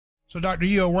So, Dr.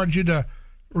 Yu, I want you to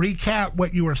recap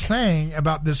what you were saying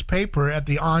about this paper at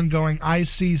the ongoing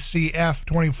ICCF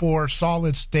 24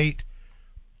 solid state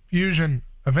fusion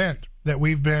event that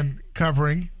we've been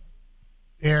covering,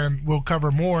 and we'll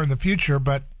cover more in the future.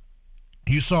 But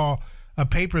you saw a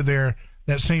paper there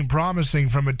that seemed promising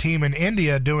from a team in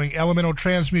India doing elemental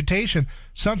transmutation,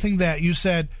 something that you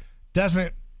said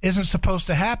isn't supposed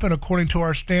to happen according to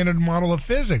our standard model of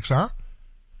physics, huh?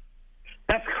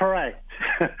 That's correct.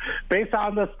 Based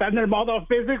on the standard model of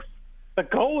physics, the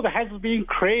gold has been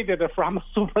created from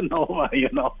supernova.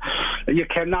 You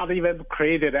cannot even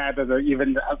create it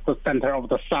even at the center of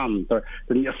the sun. The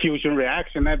fusion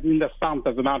reaction in the sun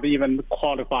does not even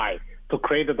qualify to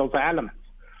create those elements.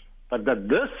 But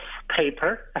this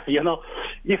paper,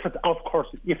 if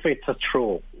it's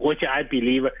true, which I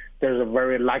believe there's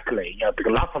very likely,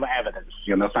 because lots of evidence,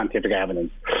 scientific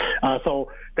evidence.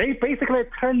 So they basically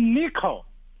turn nickel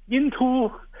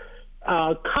into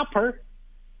copper,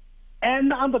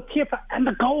 and on the tip, and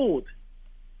the gold.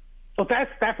 So that's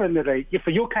definitely, if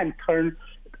you can turn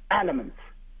elements,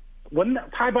 one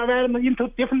type of element into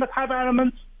different type of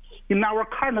elements, in our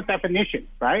current definition,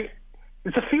 right?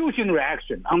 It's a fusion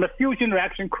reaction. On the fusion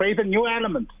reaction, create a new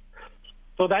element.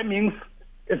 So that means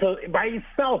by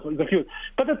itself is a fusion.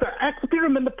 But the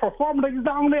experiment performed is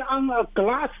only on a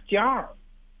glass jar,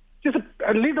 just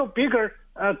a little bigger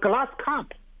glass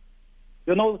cup.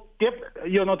 There's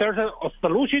a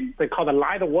solution they call the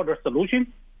light water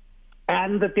solution,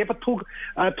 and they dip two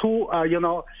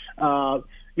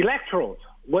electrodes.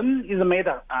 One is made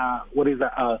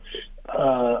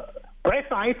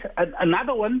graphite, and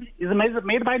another one is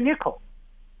made by nickel.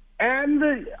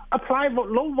 And apply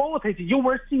low voltage, you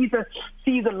will see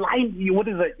the light. What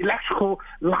is the electrical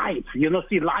light?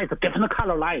 See light, different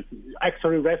color light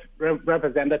actually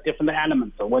represent the different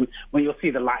elements. So when you see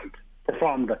the light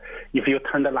performed, if you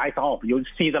turn the light off, you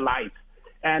see the light,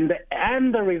 and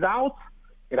the result,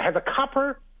 it has a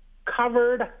copper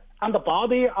covered on the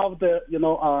body of the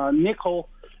nickel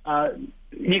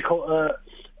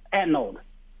anode,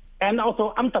 and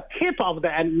also on the tip of the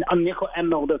nickel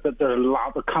anode, there's a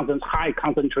lot of high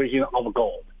concentration of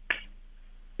gold.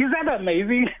 Is that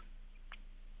amazing?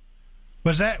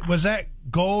 Was that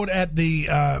gold at the?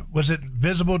 Was it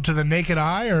visible to the naked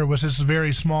eye, or was this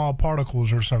very small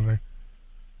particles or something?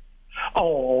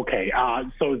 Oh, okay.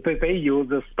 So they use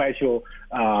a special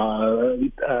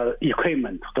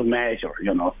equipment to measure,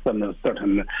 some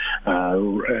certain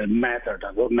method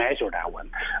to measure that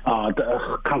one,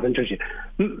 the concentration.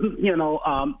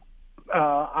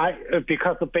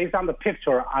 Because based on the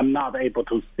picture, I'm not able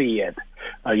to see it.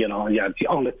 You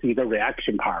only see the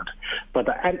reaction part. But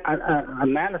the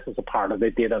analysis part, they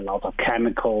did a lot of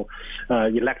chemical,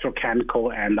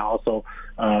 electrochemical, and also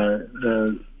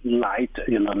light,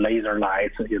 laser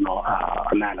light,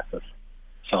 analysis.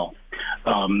 So,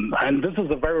 and this is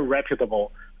a very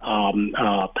reputable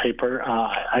paper.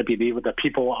 I believe the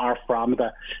people are from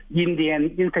the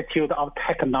Indian Institute of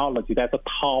Technology. That's a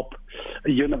top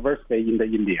university in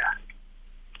India.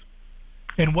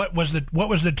 And what was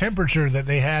the temperature that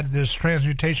they had this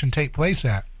transmutation take place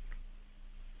at?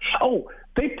 Oh,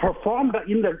 they performed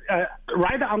in the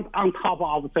right on top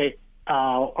of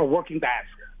a working desk,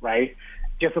 right?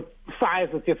 Just a size,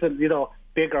 just a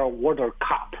bigger water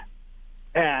cup,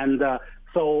 and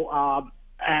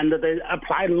and they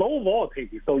apply low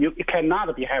voltage, so it cannot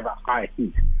have a high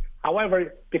heat.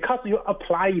 However, because you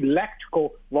apply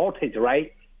electrical voltage,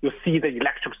 right, you see the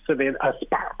electricity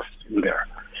sparks in there.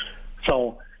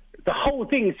 So the whole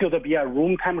thing should be at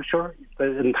room temperature.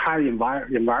 The entire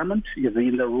environment is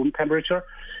in the room temperature.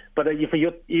 But if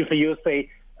you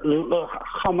say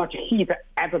how much heat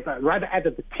right at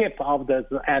the tip of the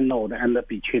anode and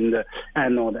between the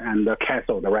anode and the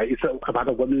cathode, right? It's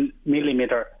about 1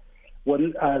 millimeter,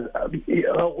 one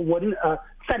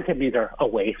centimeter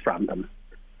away from them.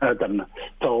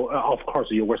 So of course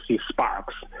you will see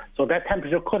sparks. So that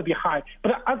temperature could be high,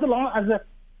 but as long as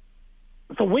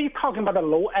so we're talking about the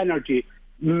low energy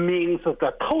means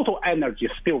the total energy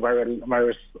is still very,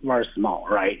 very, very small,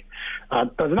 right?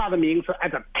 Does not mean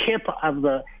at the tip of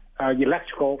the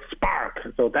electrical spark.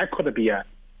 So that could be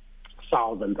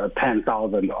 1,000,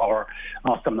 10,000, or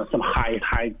some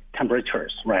high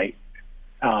temperatures, right?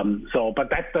 But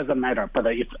that doesn't matter. But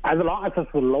as long as it's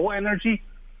low energy,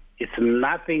 it's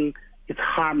nothing. It's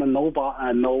harm no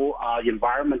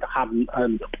environment,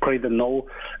 create no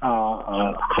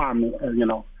harm,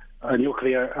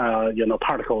 nuclear,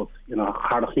 particles,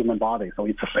 harm the human body. So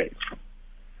it's safe.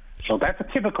 So that's a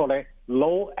typically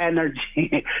low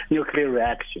energy nuclear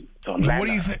reaction. So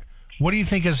what do you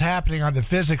think is happening on the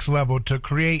physics level to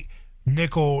create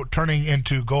nickel turning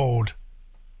into gold?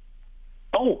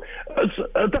 Oh,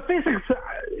 the physics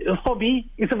for me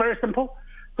is very simple.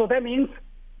 So that means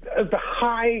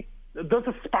those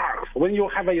sparks, when you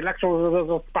have an electron,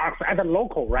 those sparks at the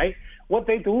local, right? What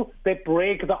they do, they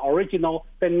break the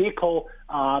nickel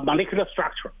molecular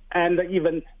structure and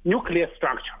even nuclear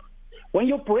structure. When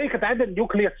you break that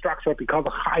nuclear structure, because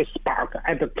high spark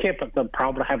at the tip, the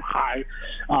probably have high,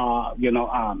 high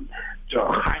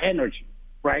energy,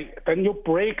 right? Then you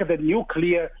break the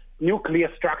nuclear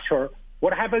structure.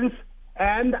 What happens?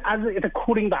 And as it's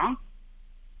cooling down,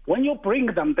 when you bring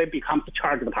them, they become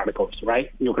charged particles,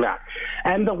 right? Nuclei.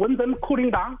 And when them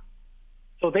cooling down,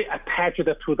 so they attach it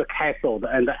to the cathode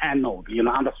and the anode,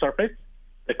 on the surface.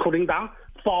 The cooling down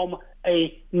form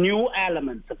a new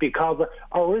element because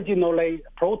originally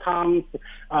protons,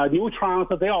 neutrons,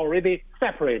 they already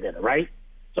separated, right?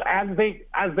 So as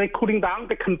they cooling down,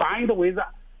 they combined with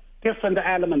different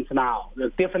elements now,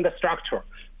 the different structure.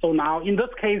 So now in this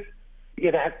case,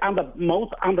 it has on the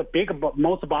most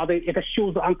body, it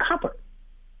shows on copper.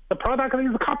 The product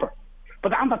is copper.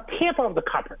 But on the tip of the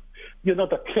copper, the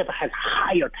tip has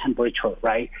higher temperature,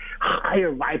 right?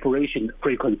 Higher vibration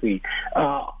frequency.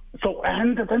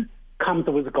 And then comes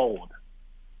with gold.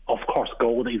 Of course,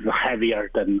 gold is heavier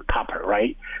than copper,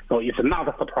 right? So it's not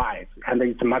a surprise, and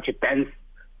it's much dense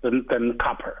than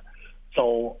copper.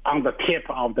 So on the tip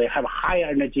of they have higher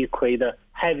energy, create a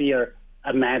heavier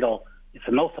metal. It's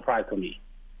no surprise to me.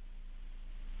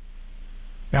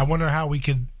 I wonder how we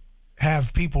could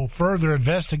have people further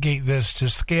investigate this to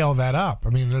scale that up. I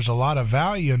mean, there's a lot of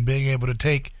value in being able to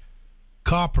take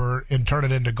copper and turn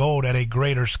it into gold at a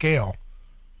greater scale.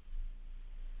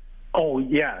 Oh,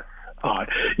 yes.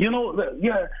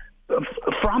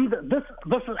 From this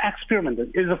experiment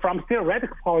is from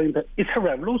theoretical point, it's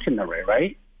revolutionary,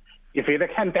 right? If it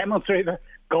can demonstrate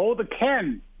gold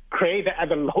can create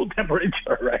at a low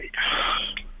temperature, right?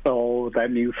 So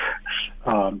that means,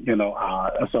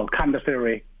 so quantum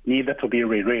theory needed to be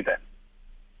rewritten.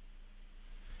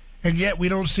 And yet we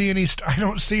don't see any. I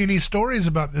don't see any stories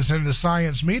about this in the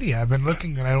science media. I've been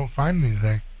looking and I don't find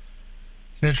anything.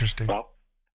 It's interesting. Well,